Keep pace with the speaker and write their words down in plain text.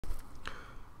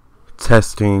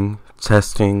Testing,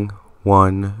 testing,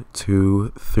 1,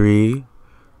 2, 3.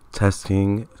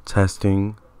 Testing,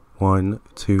 testing, 1,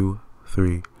 2,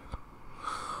 3.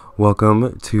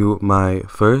 Welcome to my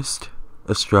first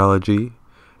astrology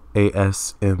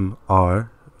ASMR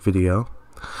video.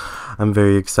 I'm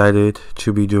very excited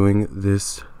to be doing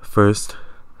this first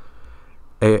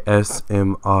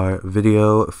ASMR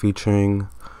video featuring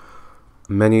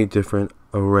many different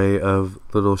array of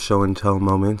little show and tell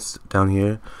moments down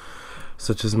here,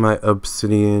 such as my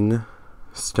obsidian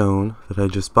stone that I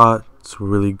just bought. It's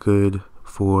really good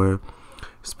for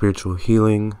spiritual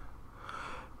healing,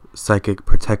 psychic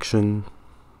protection,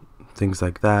 things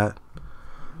like that.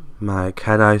 My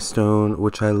cat eye stone,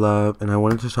 which I love, and I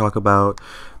wanted to talk about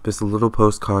this little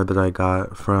postcard that I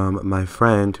got from my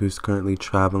friend who's currently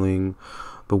traveling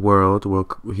the world. Well,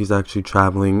 he's actually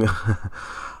traveling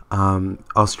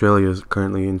Australia is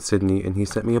currently in Sydney, and he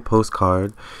sent me a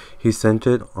postcard. He sent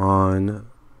it on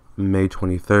May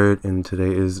 23rd, and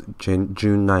today is June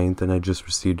 9th, and I just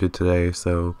received it today,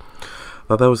 so I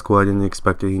thought that was cool. I didn't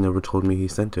expect it. He never told me he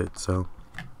sent it, so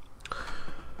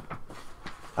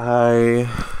I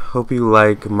hope you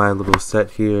like my little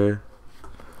set here.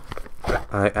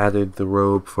 I added the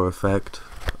robe for effect.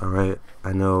 Alright,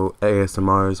 I know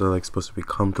ASMRs are like supposed to be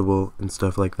comfortable and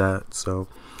stuff like that, so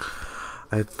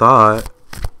I thought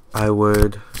I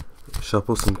would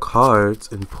shuffle some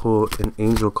cards and pull an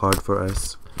angel card for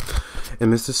us.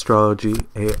 In this astrology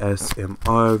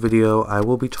ASMR video, I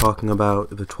will be talking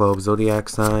about the 12 zodiac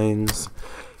signs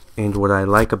and what I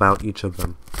like about each of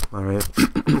them. Alright?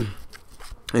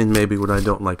 And maybe what I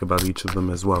don't like about each of them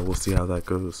as well. We'll see how that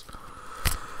goes.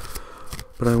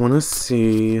 But I want to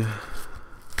see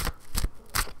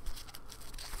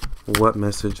what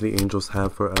message the angels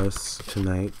have for us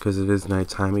tonight, because it is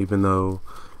nighttime, even though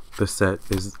the set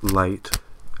is light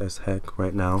as heck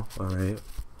right now. Alright,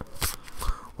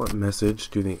 what message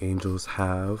do the angels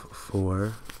have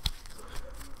for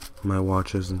my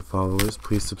watchers and followers?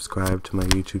 Please subscribe to my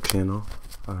YouTube channel.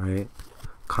 Alright,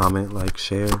 comment, like,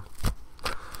 share.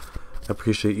 I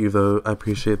appreciate you though. I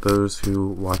appreciate those who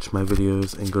watch my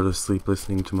videos and go to sleep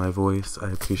listening to my voice.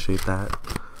 I appreciate that.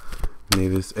 May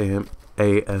this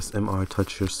ASMR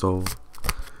touch your soul.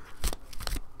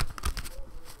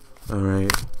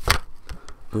 Alright.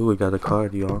 Ooh, we got a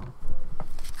card, y'all.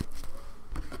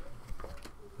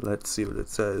 Let's see what it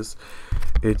says.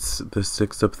 It's the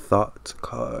Six of Thoughts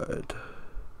card.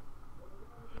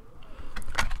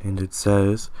 And it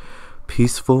says,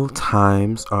 peaceful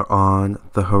times are on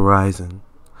the horizon.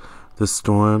 The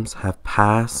storms have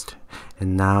passed,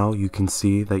 and now you can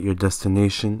see that your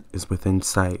destination is within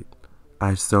sight.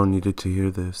 I so needed to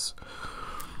hear this.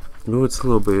 Ooh, it's a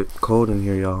little bit cold in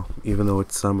here, y'all, even though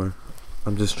it's summer.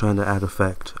 I'm just trying to add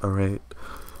effect, alright?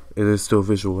 It is still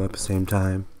visual at the same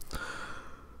time.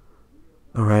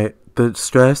 Alright, the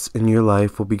stress in your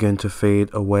life will begin to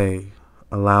fade away,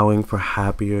 allowing for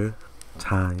happier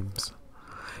times.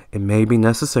 It may be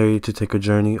necessary to take a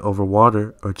journey over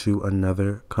water or to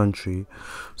another country.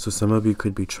 So some of you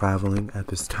could be traveling at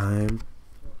this time.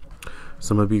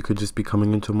 Some of you could just be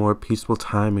coming into a more peaceful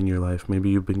time in your life.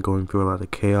 Maybe you've been going through a lot of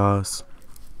chaos.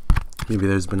 Maybe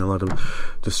there's been a lot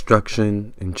of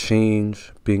destruction and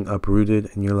change being uprooted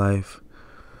in your life.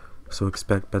 So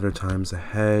expect better times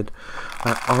ahead.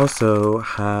 I also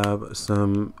have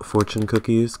some fortune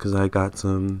cookies because I got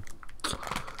some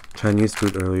Chinese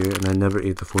food earlier and I never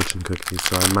ate the fortune cookies.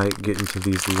 So I might get into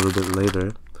these a little bit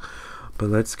later. But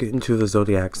let's get into the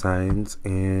zodiac signs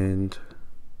and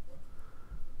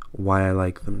why I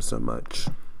like them so much.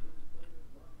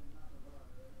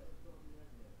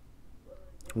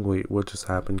 Wait, what just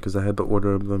happened? Because I had the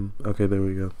order of them. Okay, there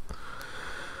we go.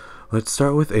 Let's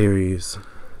start with Aries.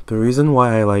 The reason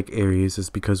why I like Aries is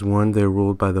because, one, they're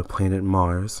ruled by the planet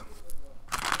Mars.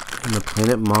 And the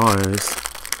planet Mars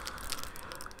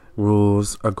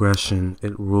rules aggression.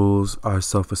 It rules our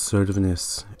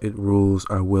self-assertiveness. It rules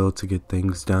our will to get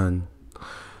things done.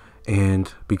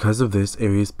 And because of this,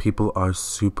 Aries people are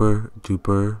super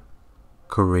duper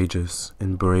courageous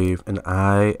and brave, and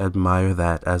I admire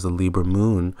that as a Libra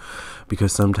moon,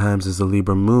 because sometimes as a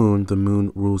Libra moon, the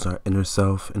moon rules our inner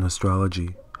self in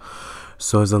astrology.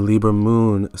 So as a Libra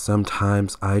moon,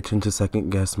 sometimes I tend to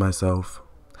second guess myself,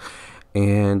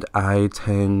 and I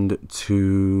tend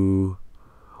to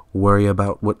worry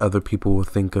about what other people will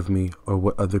think of me, or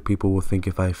what other people will think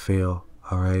if I fail.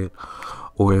 Alright,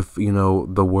 or if, you know,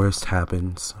 the worst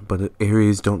happens. But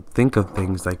Aries don't think of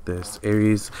things like this.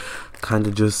 Aries kind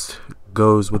of just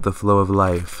goes with the flow of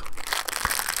life.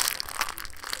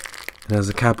 And as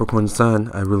a Capricorn sun,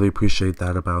 I really appreciate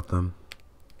that about them.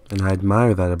 And I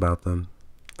admire that about them.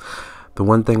 The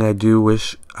one thing I do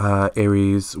wish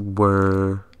Aries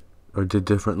were or did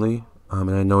differently,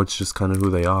 and I know it's just kind of who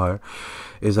they are,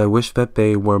 is I wish that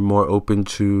they were more open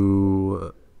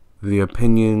to the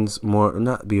opinions,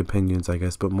 not the opinions, I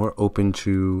guess, but more open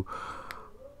to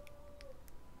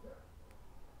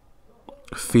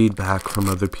feedback from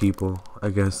other people, I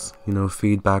guess,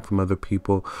 feedback from other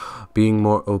people, being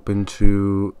more open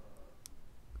to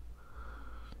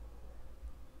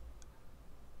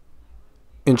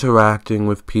interacting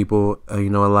with people,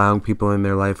 allowing people in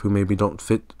their life who maybe don't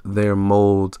fit their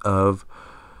mold of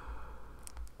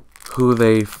who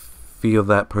they feel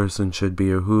that person should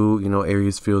be, or who,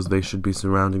 Aries feels they should be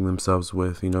surrounding themselves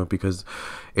with, because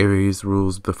Aries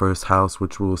rules the first house,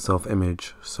 which rules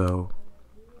self-image. So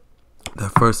the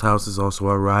first house is also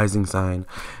our rising sign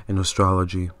in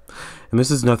astrology. And this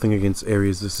is nothing against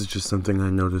Aries. This is just something I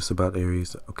notice about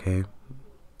Aries, okay?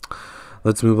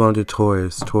 Let's move on to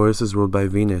Taurus. Taurus is ruled by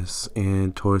Venus,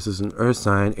 and Taurus is an earth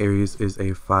sign. Aries is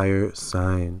a fire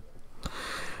sign.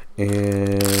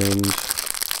 And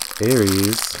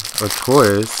Taurus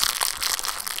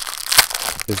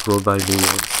is ruled by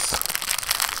Venus.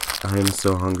 I am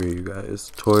so hungry, you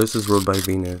guys. Taurus is ruled by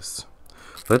Venus.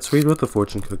 Let's read what the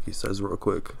fortune cookie says real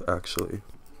quick, actually.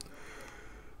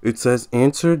 It says,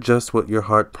 answer just what your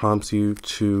heart prompts you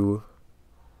to.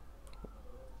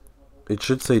 It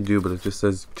should say do, but it just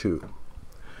says to.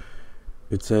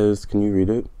 It says, can you read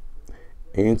it?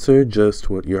 Answer just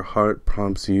what your heart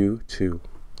prompts you to.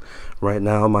 Right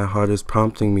now, my heart is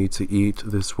prompting me to eat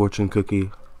this fortune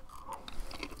cookie.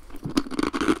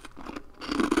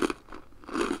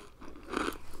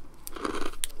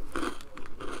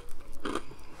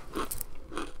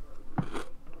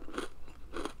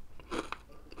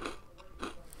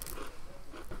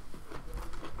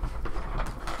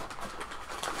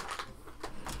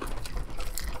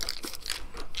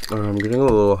 I'm getting a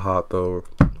little hot though,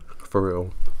 for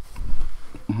real.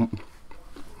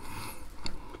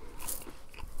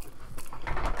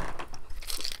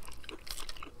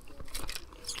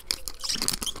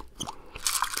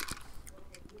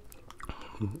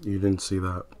 You didn't see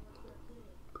that.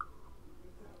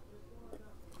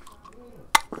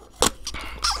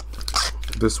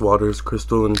 This water is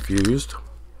crystal infused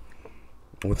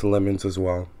with lemons as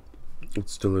well.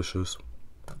 It's delicious.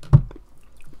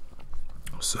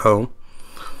 So,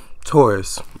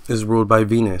 Taurus is ruled by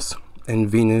Venus, and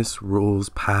Venus rules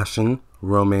passion,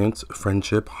 romance,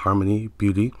 friendship, harmony,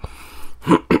 beauty.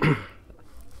 It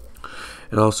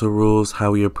also rules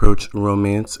how we approach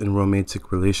romance and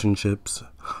romantic relationships.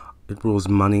 It rules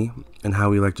money and how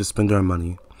we like to spend our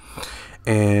money.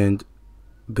 And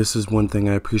this is one thing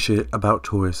I appreciate about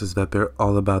Taurus, is that they're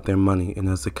all about their money. And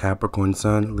as the Capricorn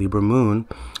sun, Libra moon,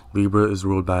 Libra is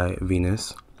ruled by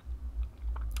Venus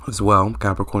as well.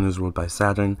 Capricorn is ruled by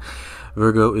Saturn.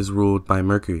 Virgo is ruled by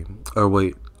Mercury.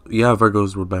 Virgo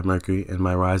is ruled by Mercury, and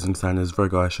my rising sign is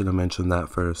Virgo. I should have mentioned that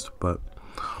first, but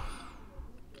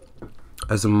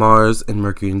as a Mars and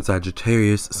Mercury in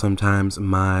Sagittarius, sometimes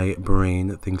my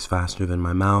brain thinks faster than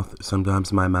my mouth.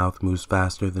 Sometimes my mouth moves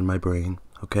faster than my brain,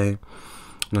 okay?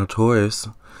 Now, Taurus,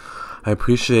 I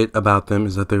appreciate about them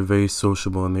is that they're very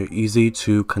sociable and they're easy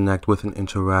to connect with and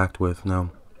interact with. Now,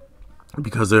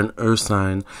 because they're an earth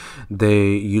sign,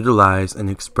 they utilize and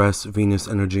express Venus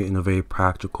energy in a very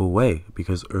practical way,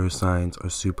 because earth signs are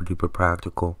super duper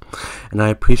practical. And I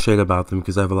appreciate about them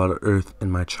because I have a lot of earth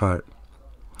in my chart.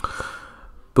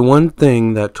 The one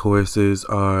thing that Tauruses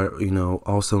are,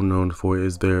 also known for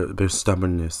is their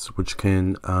stubbornness, which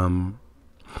can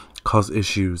cause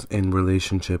issues in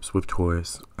relationships with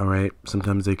Taurus. All right,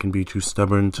 sometimes they can be too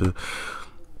stubborn to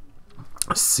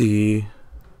see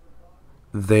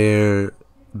the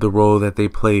role that they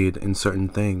played in certain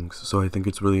things. So I think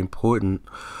it's really important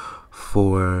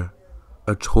for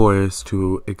a Taurus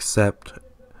to accept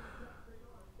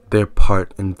their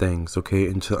part in things, okay,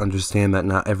 and to understand that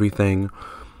not everything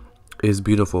is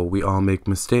beautiful. We all make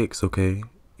mistakes, okay,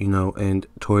 and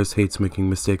Taurus hates making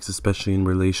mistakes, especially in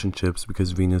relationships,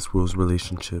 because Venus rules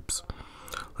relationships.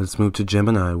 Let's move to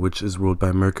Gemini, which is ruled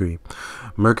by Mercury.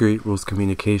 Mercury rules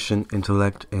communication,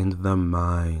 intellect, and the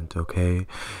mind, okay?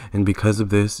 And because of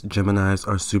this, Geminis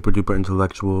are super duper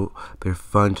intellectual. They're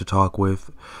fun to talk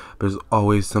with. There's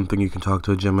always something you can talk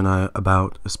to a Gemini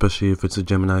about, especially if it's a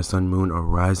Gemini sun, moon, or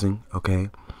rising, okay?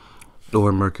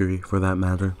 Or Mercury, for that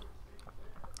matter.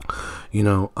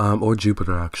 Or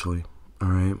Jupiter, actually, all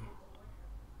right?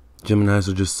 Geminis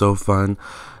are just so fun.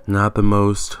 Not the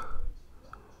most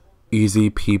easy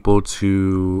people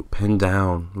to pin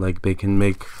down. Like, they can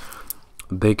make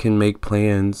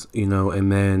plans,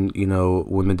 and then,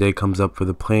 when the day comes up for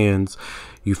the plans,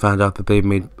 you find out that they've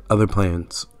made other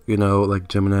plans, You know, like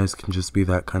Geminis can just be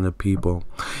that kind of people.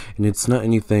 And it's not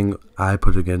anything I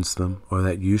put against them or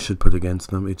that you should put against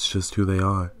them. It's just who they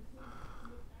are.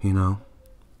 You know?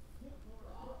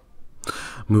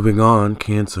 Moving on,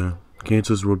 Cancer.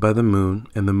 Cancer is ruled by the moon,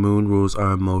 and the moon rules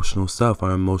our emotional self,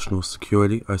 our emotional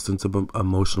security, our sense of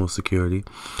emotional security.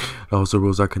 It also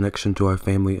rules our connection to our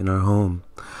family and our home.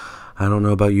 I don't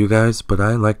know about you guys, but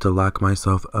I like to lock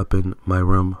myself up in my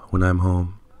room when I'm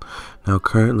home. Now,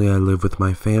 currently I live with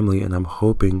my family, and I'm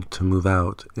hoping to move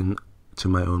out into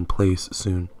my own place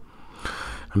soon.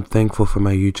 I'm thankful for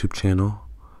my YouTube channel,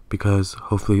 because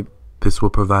hopefully this will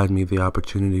provide me the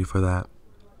opportunity for that.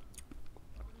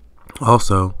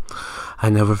 Also, I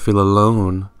never feel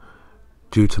alone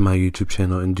due to my YouTube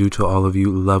channel and due to all of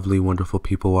you lovely, wonderful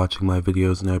people watching my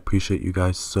videos, and I appreciate you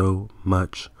guys so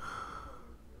much.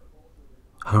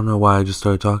 I don't know why I just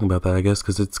started talking about that. I guess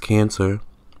because it's Cancer,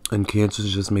 and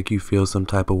Cancers just make you feel some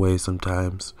type of way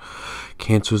sometimes.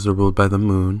 Cancers are ruled by the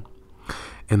moon,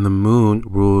 and the moon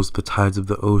rules the tides of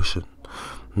the ocean.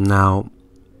 Now,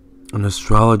 in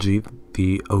astrology,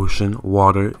 the ocean,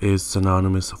 water, is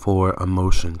synonymous for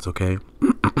emotions, okay?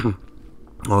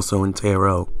 Also in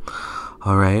tarot,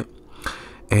 alright?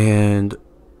 And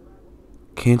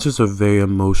Cancers are very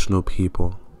emotional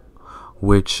people,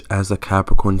 which, as a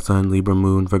Capricorn sun, Libra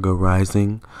moon, Virgo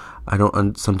rising, I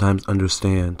don't sometimes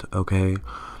understand, okay?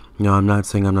 Now, I'm not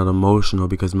saying I'm not emotional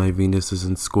because my Venus is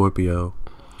in Scorpio.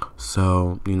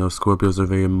 So, you know, Scorpios are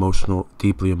very emotional,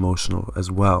 deeply emotional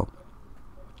as well.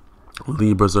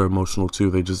 Libras are emotional too,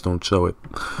 they just don't show it.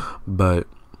 But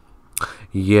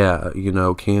yeah, you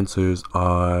know, Cancers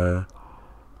are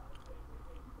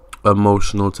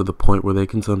emotional to the point where they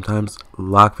can sometimes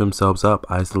lock themselves up,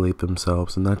 isolate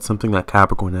themselves, and that's something that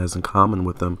Capricorn has in common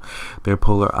with them. They're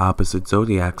polar opposite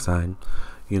zodiac sign.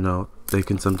 You know, they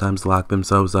can sometimes lock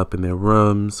themselves up in their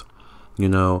rooms, you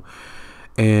know,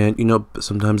 and you know,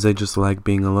 sometimes they just like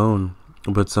being alone.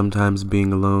 But sometimes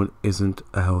being alone isn't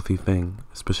a healthy thing,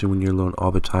 especially when you're alone all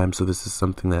the time. So this is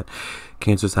something that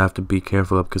Cancers have to be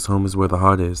careful of, because home is where the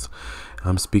heart is.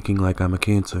 I'm speaking like I'm a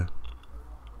Cancer.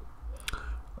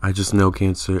 I just know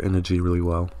Cancer energy really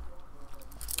well.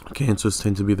 Cancers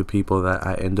tend to be the people that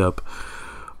I end up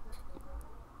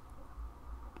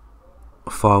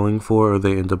falling for, or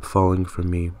they end up falling for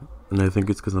me. And I think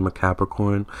it's because I'm a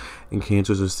Capricorn, and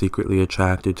Cancers are secretly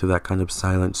attracted to that kind of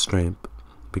silent strength,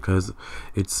 because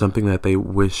it's something that they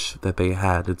wish that they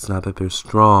had. It's not that they're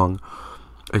strong.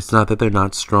 It's not that they're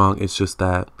not strong. It's just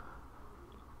that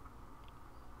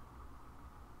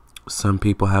some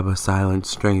people have a silent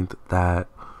strength that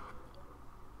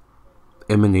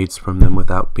emanates from them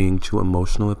without being too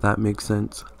emotional, if that makes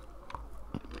sense.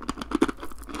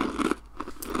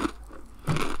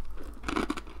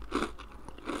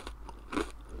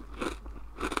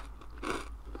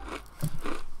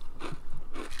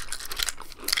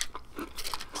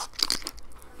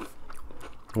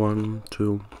 One,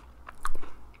 two.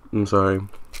 I'm sorry.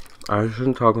 I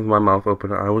shouldn't talk with my mouth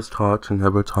open. I was taught to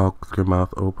never talk with your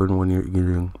mouth open when you're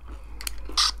eating.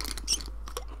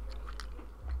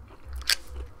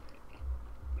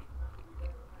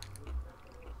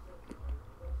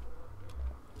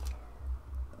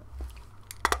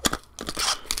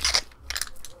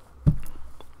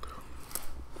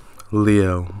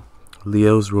 Leo.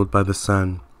 Leo's ruled by the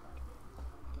sun.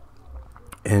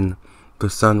 And the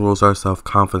sun rules our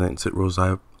self-confidence. It rules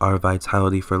our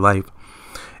vitality for life.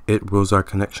 It rules our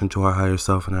connection to our higher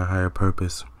self and our higher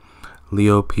purpose.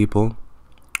 Leo people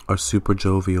are super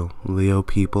jovial. Leo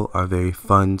people are very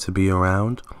fun to be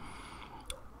around.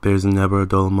 There's never a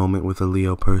dull moment with a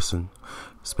Leo person,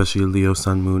 especially a Leo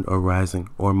sun, moon, or rising,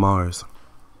 or Mars.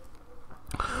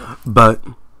 But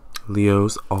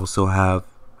Leos also have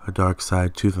a dark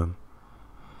side to them.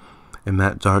 And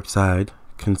that dark side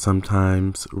can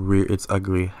sometimes rear its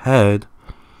ugly head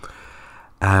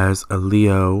as a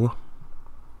Leo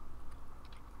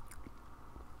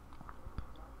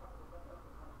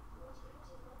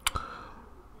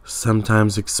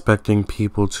sometimes expecting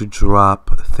people to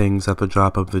drop things at the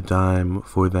drop of the dime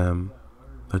for them.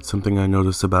 That's something I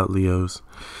notice about Leos.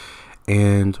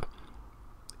 And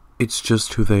it's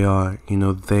just who they are. You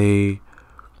know, they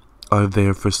are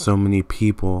there for so many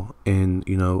people in,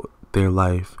 you know, their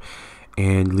life.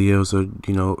 And Leos are,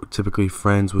 you know, typically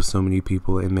friends with so many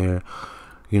people, and they're,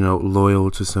 you know,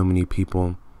 loyal to so many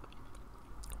people.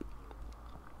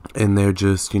 And they're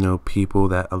just, you know, people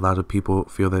that a lot of people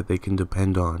feel that they can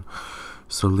depend on.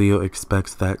 So Leo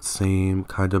expects that same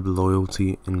kind of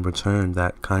loyalty in return,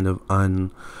 that kind of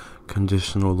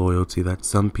unconditional loyalty that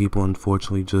some people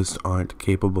unfortunately just aren't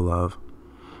capable of,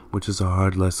 which is a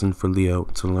hard lesson for Leo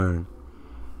to learn.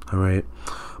 Alright?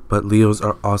 But Leos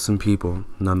are awesome people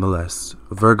nonetheless.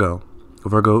 Virgo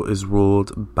is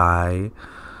ruled by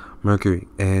Mercury,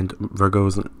 and Virgo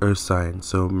is an earth sign,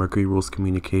 so Mercury rules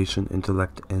communication,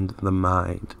 intellect, and the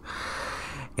mind.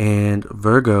 And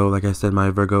Virgo, like I said, my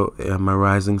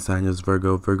rising sign is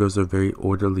Virgo. Virgos are very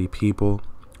orderly people,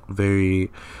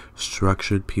 very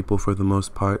structured people for the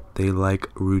most part. They like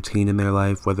routine in their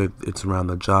life, whether it's around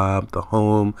the job, the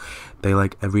home. They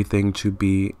like everything to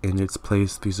be in its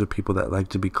place. These are people that like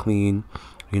to be clean.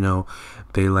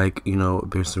 They like,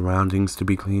 their surroundings to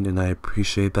be clean, and I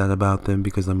appreciate that about them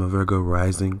because I'm a Virgo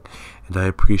rising, and I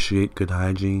appreciate good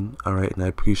hygiene, all right, and I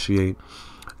appreciate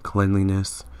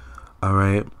cleanliness, all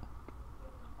right.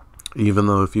 Even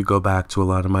though if you go back to a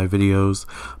lot of my videos,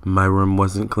 my room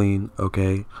wasn't clean,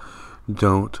 okay?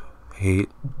 Don't hate,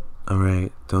 all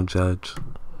right? Don't judge.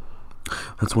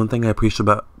 That's one thing I appreciate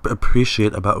about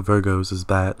Virgos is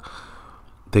that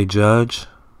they judge,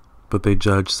 but they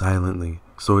judge silently.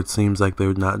 So it seems like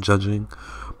they're not judging,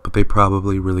 but they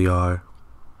probably really are.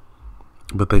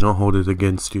 But they don't hold it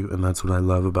against you, and that's what I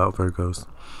love about Virgos.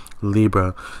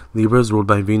 Libra is ruled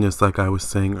by Venus, like I was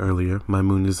saying earlier. My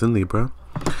moon is in Libra.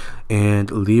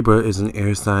 And Libra is an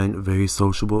air sign, very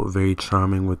sociable, very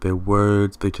charming with their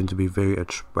words. They tend to be very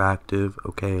attractive,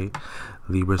 okay?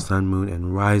 Libra, sun, moon,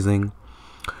 and rising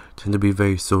tend to be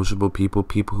very sociable people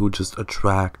who just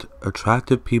attract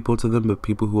attractive people to them, but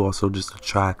people who also just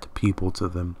attract people to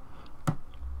them.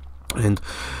 And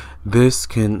this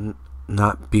can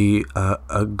not be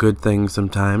a good thing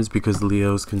sometimes, because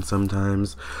Leos can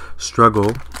sometimes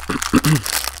struggle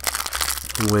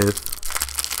with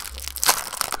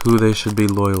who they should be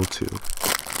loyal to,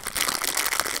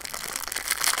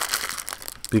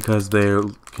 because they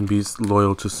can be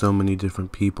loyal to so many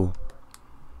different people.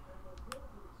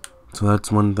 So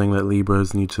that's one thing that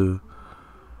Libras need to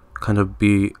kind of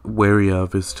be wary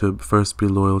of, is to first be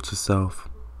loyal to self.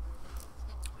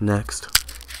 Next,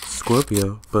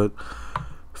 Scorpio. But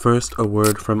first, a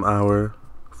word from our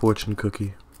fortune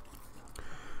cookie.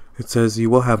 It says, you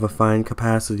will have a fine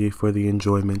capacity for the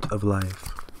enjoyment of life.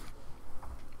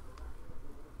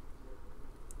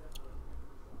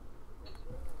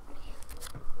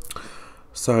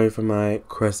 Sorry for my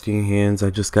crusty hands.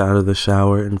 I just got out of the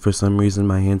shower, and for some reason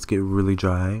my hands get really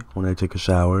dry when I take a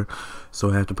shower, so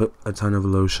I have to put a ton of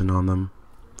lotion on them,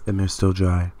 and they're still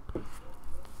dry.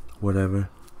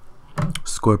 Whatever.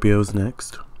 Scorpio's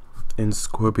next. And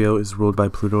Scorpio is ruled by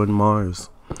Pluto and Mars.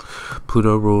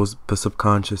 Pluto rules the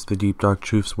subconscious, the deep dark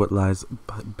truths, what lies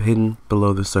hidden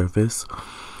below the surface.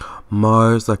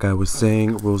 Mars, like I was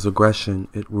saying, rules aggression.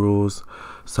 It rules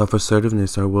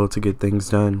self-assertiveness, our will to get things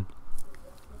done.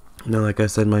 Now, like I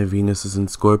said, my Venus is in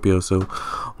Scorpio, so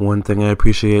one thing I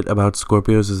appreciate about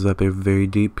Scorpios is that they're very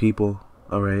deep people,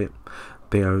 alright?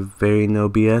 They are very no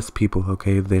BS people,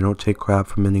 okay? They don't take crap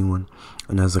from anyone.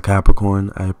 And as a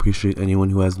Capricorn, I appreciate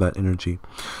anyone who has that energy.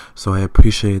 So I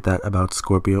appreciate that about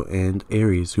Scorpio and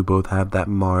Aries, who both have that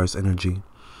Mars energy.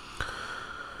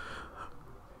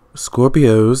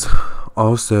 Scorpios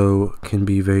also can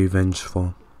be very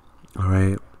vengeful,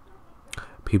 alright?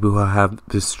 People who have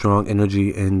this strong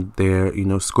energy, and their,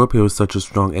 Scorpio is such a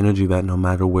strong energy that no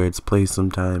matter where it's placed,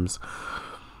 sometimes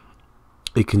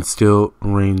it can still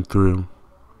reign through,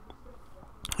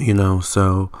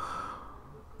 so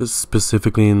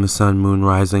specifically in the sun, moon,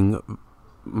 rising,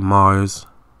 Mars,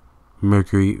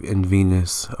 Mercury, and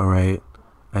Venus, alright,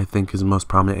 I think is most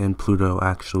prominent, and Pluto,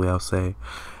 actually, I'll say,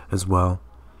 as well,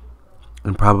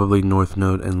 and probably North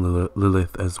Node and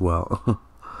Lilith as well.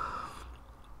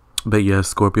 But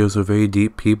yes, Scorpios are very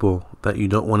deep people that you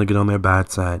don't want to get on their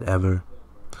bad side, ever.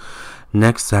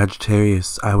 Next,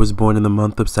 Sagittarius. I was born in the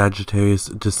month of Sagittarius,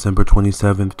 December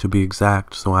 27th to be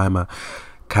exact, so I'm a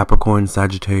Capricorn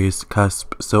Sagittarius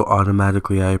cusp, so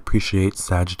automatically I appreciate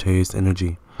Sagittarius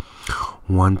energy.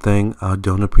 One thing I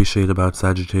don't appreciate about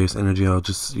Sagittarius energy, I'll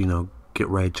just, get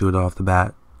right to it off the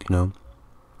bat,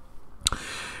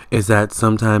 is that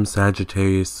sometimes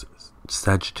Sagittariuses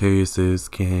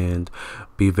can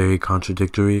be very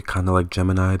contradictory, kind of like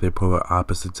Gemini. They're polar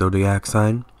opposite zodiac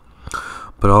sign.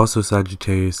 But also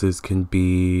Sagittariuses can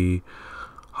be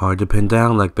hard to pin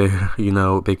down. Like they're,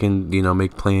 they can,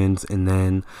 make plans, and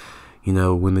then,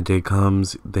 when the day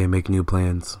comes, they make new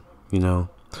plans,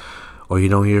 or you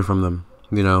don't hear from them,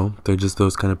 they're just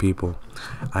those kind of people.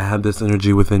 I have this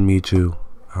energy within me too,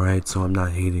 alright, so I'm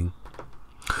not hating.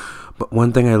 But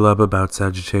one thing I love about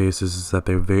Sagittarius is that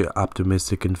they're very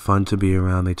optimistic and fun to be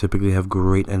around. They typically have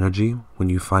great energy when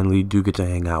you finally do get to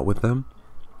hang out with them,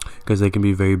 because they can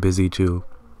be very busy too.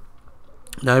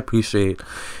 And I appreciate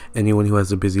anyone who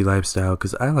has a busy lifestyle,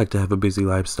 because I like to have a busy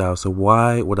lifestyle, so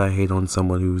why would I hate on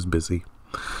someone who's busy?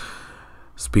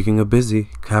 Speaking of busy,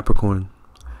 Capricorn.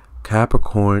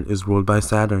 Capricorn is ruled by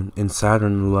Saturn, and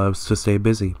Saturn loves to stay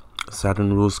busy.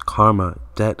 Saturn rules karma,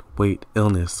 debt, weight,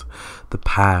 illness, the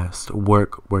past,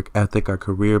 work ethic, our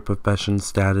career, profession,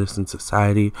 status in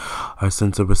society, our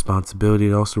sense of responsibility.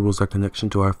 It also rules our connection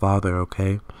to our father,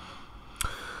 okay?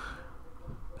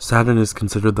 Saturn is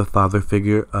considered the father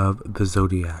figure of the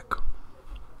Zodiac.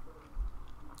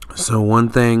 So one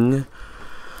thing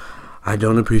I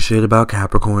don't appreciate about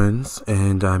Capricorns,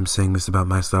 and I'm saying this about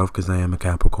myself because I am a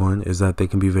Capricorn, is that they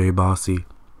can be very bossy,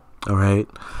 alright?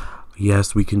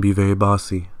 Yes, we can be very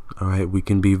bossy, alright? We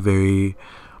can be very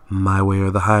my way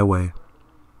or the highway,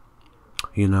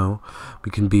 you know? We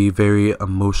can be very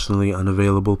emotionally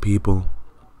unavailable people,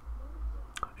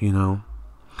 you know?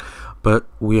 But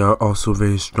we are also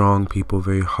very strong people,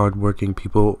 very hardworking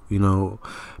people, you know?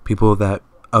 People that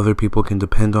other people can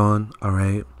depend on,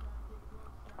 alright?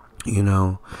 You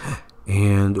know?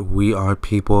 And we are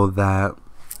people that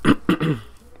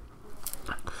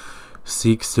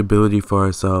seek stability for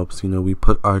ourselves. You know, we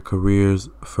put our careers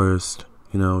first.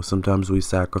 You know, sometimes we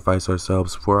sacrifice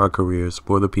ourselves for our careers,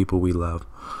 for the people we love.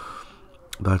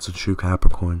 That's a true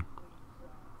Capricorn.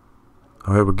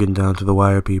 Alright, we're getting down to the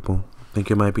wire, people. I think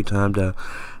it might be time to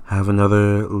have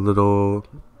another little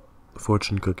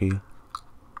fortune cookie.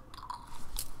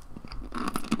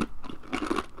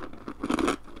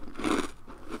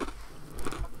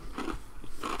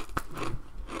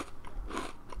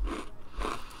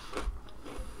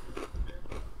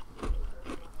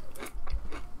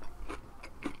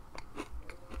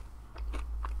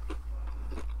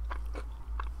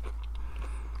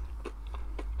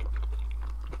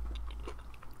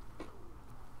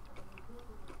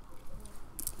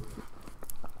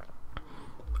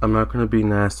 I'm not going to be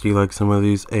nasty like some of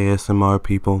these ASMR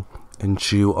people and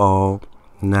chew all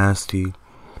nasty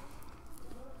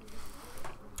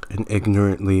and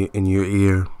ignorantly in your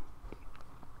ear.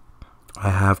 I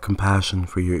have compassion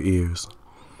for your ears.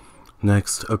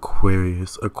 Next,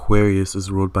 Aquarius. Aquarius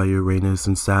is ruled by Uranus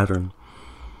and Saturn.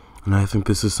 And I think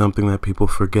this is something that people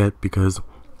forget because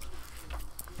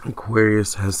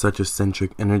Aquarius has such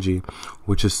eccentric energy,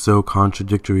 which is so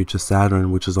contradictory to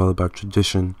Saturn, which is all about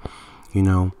tradition. You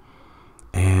know,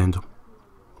 and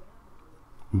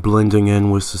blending in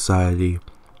with society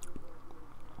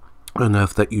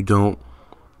enough that you don't,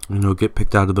 you know, get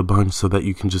picked out of the bunch so that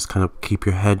you can just kind of keep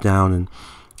your head down and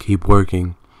keep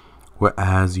working.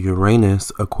 Whereas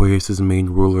Uranus, Aquarius's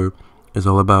main ruler, is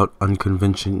all about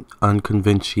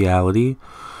unconventionality,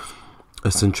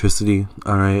 eccentricity,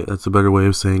 alright, that's a better way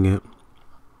of saying it.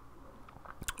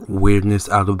 Weirdness,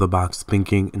 out of the box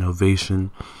thinking,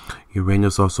 innovation.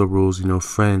 Uranus also rules, you know,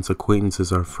 friends,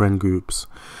 acquaintances, our friend groups,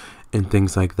 and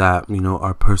things like that. You know,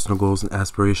 our personal goals and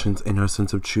aspirations, and our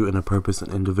sense of true inner purpose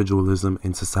and individualism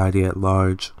in society at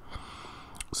large.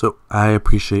 So I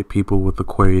appreciate people with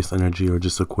Aquarius energy, or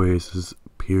just Aquarius's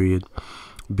period,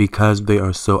 because they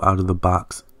are so out of the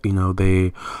box. You know,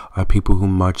 they are people who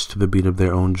march to the beat of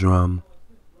their own drum.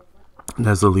 And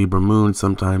as a Libra moon,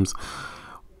 sometimes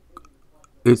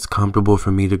it's comfortable for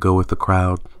me to go with the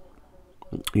crowd.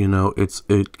 You know,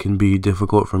 it can be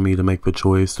difficult for me to make the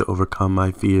choice to overcome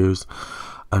my fears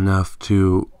enough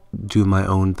to do my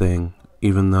own thing,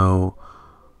 even though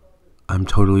I'm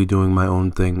totally doing my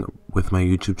own thing with my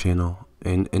YouTube channel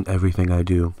and everything I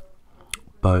do.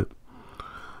 But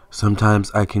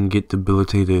sometimes I can get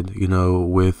debilitated, you know,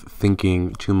 with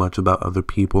thinking too much about other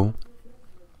people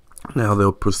and how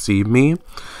they'll perceive me.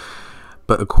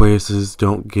 But Aquariuses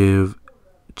don't give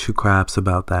two craps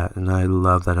about that, and I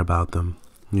love that about them.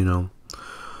 You know,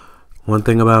 one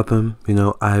thing about them, you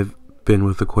know, I've been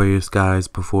with Aquarius guys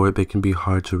before. They can be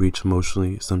hard to reach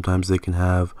emotionally. Sometimes they can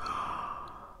have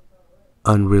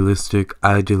unrealistic,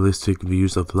 idealistic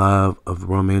views of love, of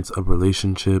romance, of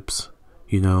relationships.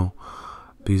 You know,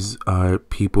 these are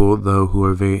people, though, who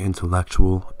are very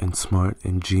intellectual and smart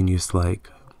and genius-like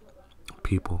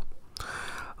people.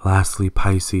 Lastly,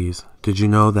 Pisces. Did you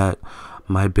know that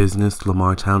my business,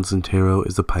 Lamarr Townsend Tarot,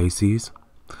 is a Pisces?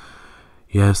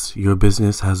 Yes, your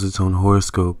business has its own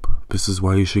horoscope. This is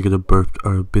why you should get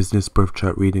a business birth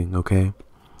chart reading, okay?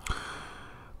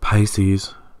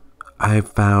 Pisces, I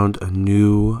have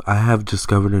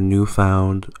discovered a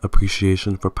newfound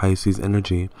appreciation for Pisces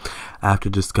energy after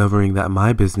discovering that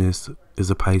my business is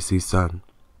a Pisces sun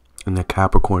and a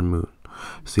Capricorn moon.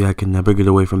 See, I can never get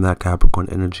away from that Capricorn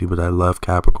energy, but I love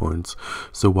Capricorns,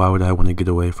 so why would I want to get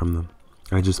away from them?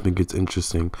 I just think it's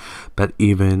interesting that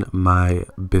even my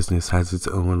business has its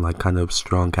own, like, kind of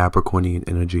strong Capricornian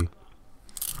energy.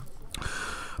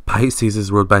 Pisces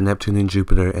is ruled by Neptune and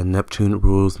Jupiter, and Neptune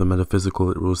rules the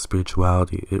metaphysical, it rules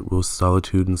spirituality, it rules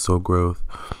solitude and soul growth.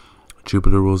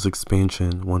 Jupiter rules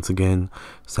expansion. Once again,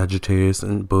 Sagittarius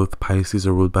and both Pisces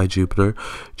are ruled by Jupiter.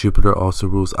 Jupiter also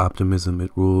rules optimism. It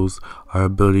rules our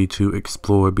ability to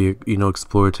explore, be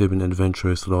explorative and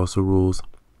adventurous. It also rules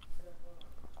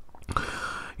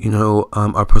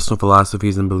our personal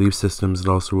philosophies and belief systems. It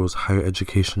also rules higher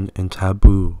education and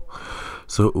taboo.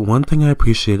 So one thing I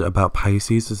appreciate about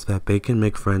Pisces is that they can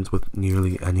make friends with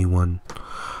nearly anyone.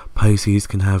 Pisces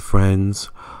can have friends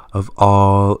of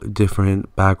all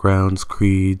different backgrounds,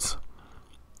 creeds,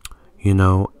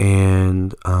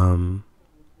 and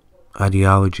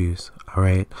ideologies, all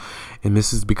right? And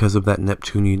this is because of that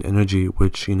Neptunian energy,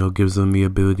 which, gives them the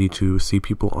ability to see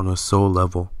people on a soul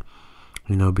level,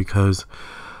 because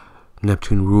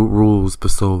Neptune rules the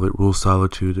soul, it rules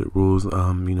solitude, it rules,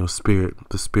 spirit,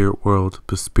 the spirit world,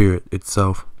 the spirit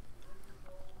itself.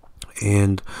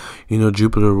 And,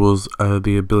 Jupiter rules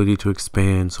the ability to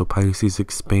expand. So Pisces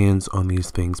expands on these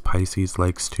things. Pisces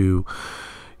likes to,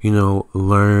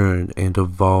 learn and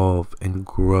evolve and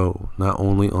grow, not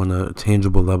only on a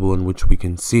tangible level in which we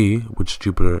can see, which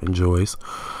Jupiter enjoys,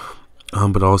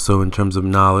 but also in terms of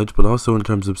knowledge, but also in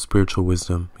terms of spiritual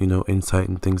wisdom, insight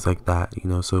and things like that,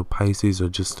 so Pisces are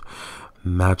just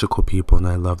magical people, and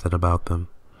I love that about them.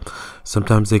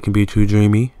 Sometimes they can be too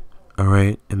dreamy, all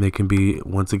right, and they can be,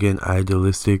 once again,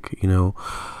 idealistic,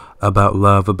 about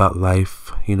love, about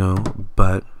life,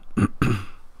 but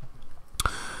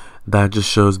that just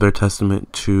shows their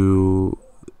testament to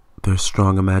their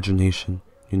strong imagination,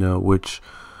 which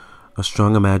a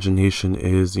strong imagination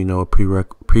is, a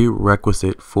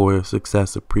prerequisite for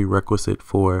success, a prerequisite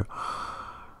for,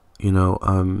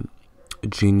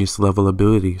 genius level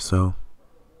ability. So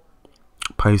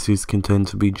Pisces can tend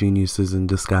to be geniuses in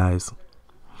disguise.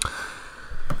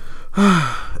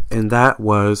 And that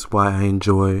was why I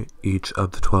enjoy each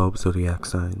of the 12 zodiac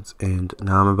signs. And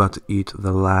now I'm about to eat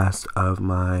the last of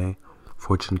my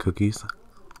fortune cookies.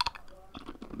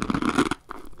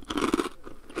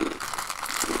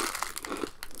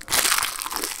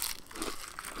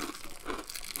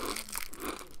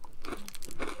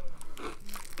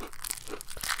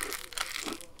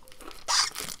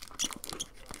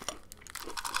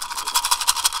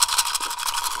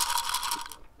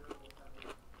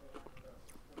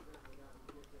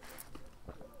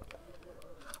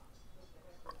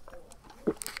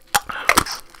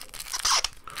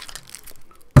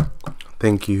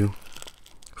 Thank you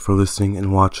for listening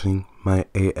and watching my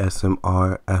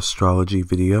ASMR astrology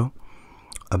video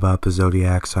about the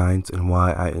zodiac signs and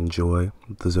why I enjoy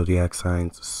the zodiac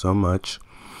signs so much.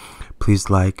 Please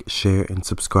like, share, and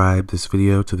subscribe this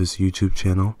video to this YouTube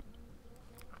channel.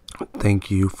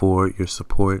 Thank you for your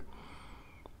support,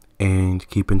 and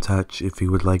keep in touch if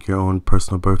you would like your own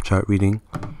personal birth chart reading,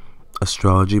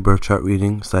 astrology birth chart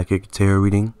reading, psychic tarot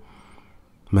reading,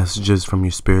 messages from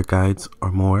your spirit guides,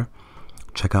 or more.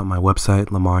 Check out my website,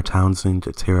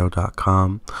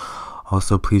 lamarrtownsend.tarot.com.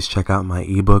 Also, please check out my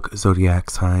ebook, Zodiac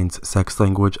Signs, Sex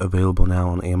Language, available now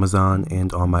on Amazon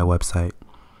and on my website.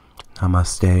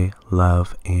 Namaste,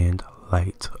 love, and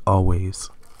light, always.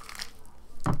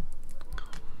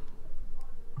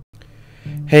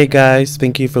 Hey guys,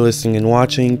 thank you for listening and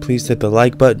watching. Please hit the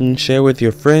like button, share with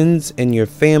your friends and your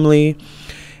family.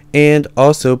 And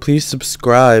also, please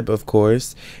subscribe, of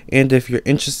course. And if you're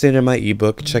interested in my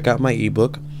ebook, check out my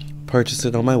ebook. Purchase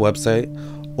it on my website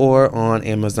or on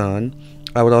Amazon.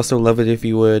 I would also love it if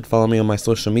you would follow me on my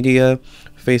social media,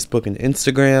 Facebook and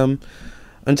Instagram.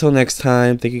 Until next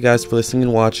time, thank you guys for listening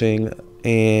and watching.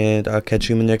 And I'll catch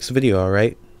you in the next video,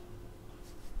 alright?